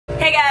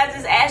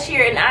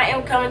here, and I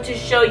am coming to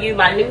show you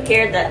my new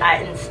hair that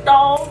I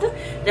installed,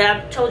 that I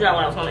told y'all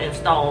I was going to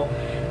install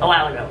a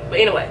while ago. But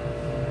anyway,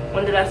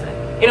 when did I say?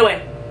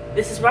 Anyway,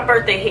 this is my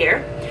birthday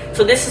hair.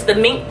 So this is the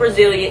Mink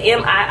Brazilian,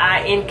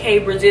 M-I-I-N-K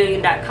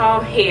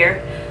Brazilian.com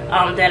hair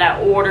that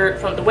I ordered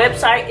from the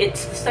website.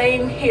 It's the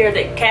same hair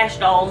that Cash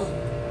Dolls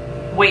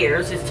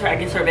wears. It's, I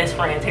guess, her best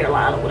friend's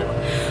hairline or whatever.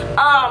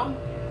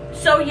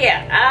 So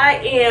yeah, I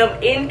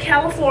am in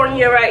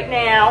California right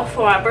now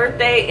for my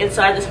birthday, and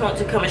so I just want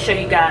to come and show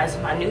you guys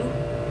my new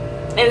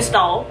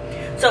install.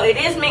 So it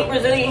is Mink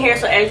Brazilian hair,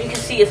 so as you can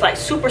see, it's like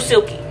super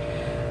silky.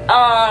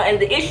 And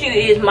the issue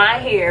is my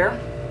hair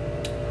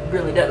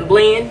really doesn't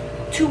blend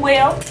too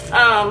well.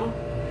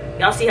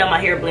 Y'all see how my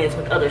hair blends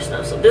with other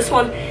stuff. So this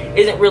one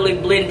isn't really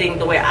blending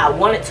the way I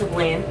want it to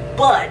blend,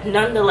 but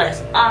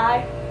nonetheless,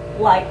 I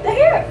like the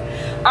hair.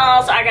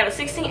 So I got a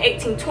 16,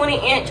 18, 20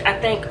 inch. I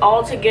think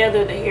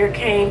altogether the hair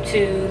came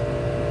to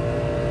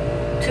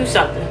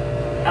something.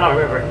 I don't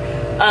remember.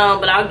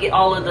 But I'll get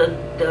all of the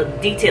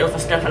details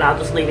and stuff, and I'll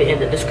just leave it in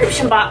the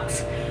description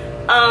box.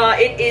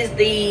 It is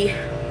the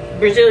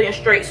Brazilian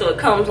straight, so it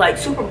comes like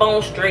super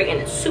bone straight, and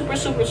it's super,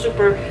 super,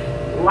 super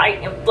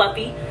light and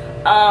fluffy.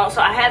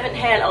 So I haven't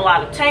had a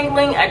lot of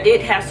tangling. I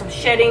did have some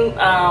shedding,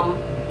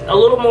 a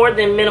little more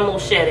than minimal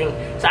shedding.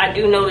 So I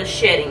do notice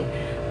shedding.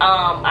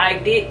 I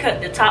did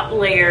cut the top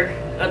layer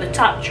or the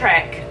top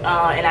track,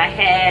 and I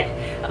had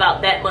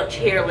about that much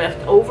hair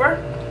left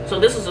over. So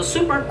this is a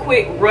super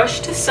quick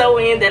rush to sew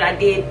in that I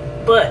did,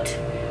 but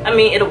I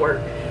mean, it'll work.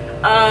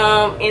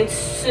 And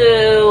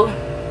so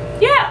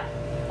yeah,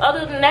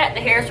 other than that,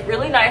 the hair is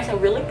really nice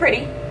and really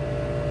pretty.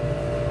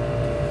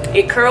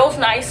 It curls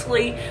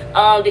nicely.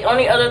 The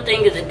only other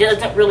thing is it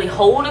doesn't really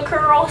hold a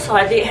curl, so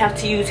I did have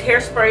to use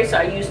hairspray. So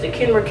I used the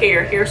Kenra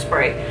Care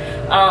hairspray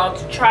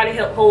to try to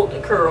help hold the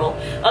curl.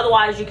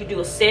 Otherwise, you could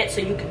do a set,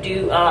 so you could do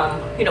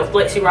you know,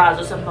 flexi rods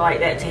or something like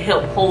that to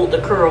help hold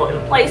the curl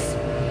in place.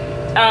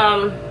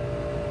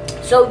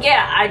 So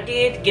yeah, I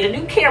did get a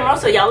new camera,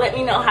 so y'all let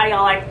me know how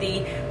y'all like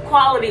the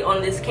quality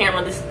on this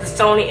camera. This is the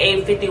Sony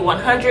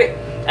a5100.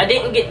 I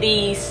didn't get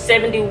the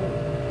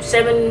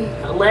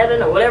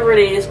 711 or whatever it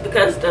is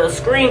because the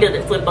screen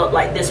doesn't flip up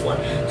like this one.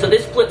 So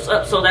this flips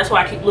up, so that's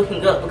why I keep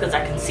looking up, because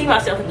I can see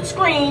myself in the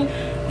screen,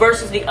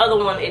 versus the other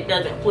one, it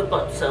doesn't flip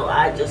up. So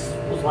I just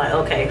was like,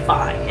 okay,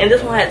 fine. And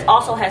this one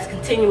also has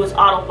continuous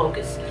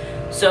autofocus,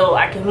 so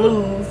I can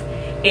move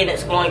and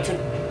it's going to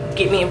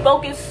get me in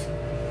focus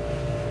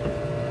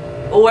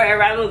or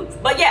wherever I move.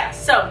 But yeah,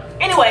 so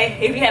anyway,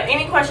 if you have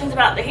any questions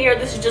about the hair,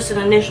 this is just an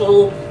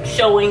initial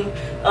showing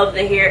of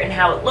the hair and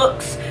how it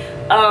looks.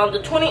 The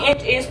 20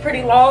 inch is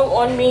pretty long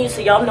on me,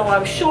 so y'all know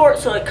I'm short,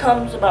 so it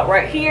comes about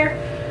right here.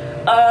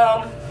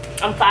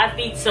 I'm 5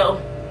 feet, so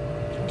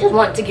just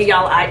wanted to give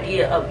y'all an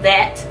idea of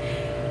that.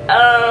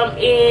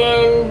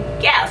 And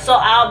yeah, so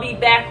I'll be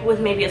back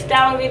with maybe a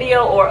styling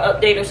video or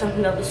update or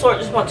something of the sort.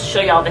 Just want to show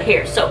y'all the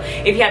hair. So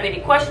if you have any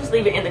questions,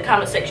 leave it in the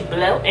comment section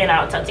below, and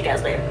I'll talk to you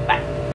guys later. Bye.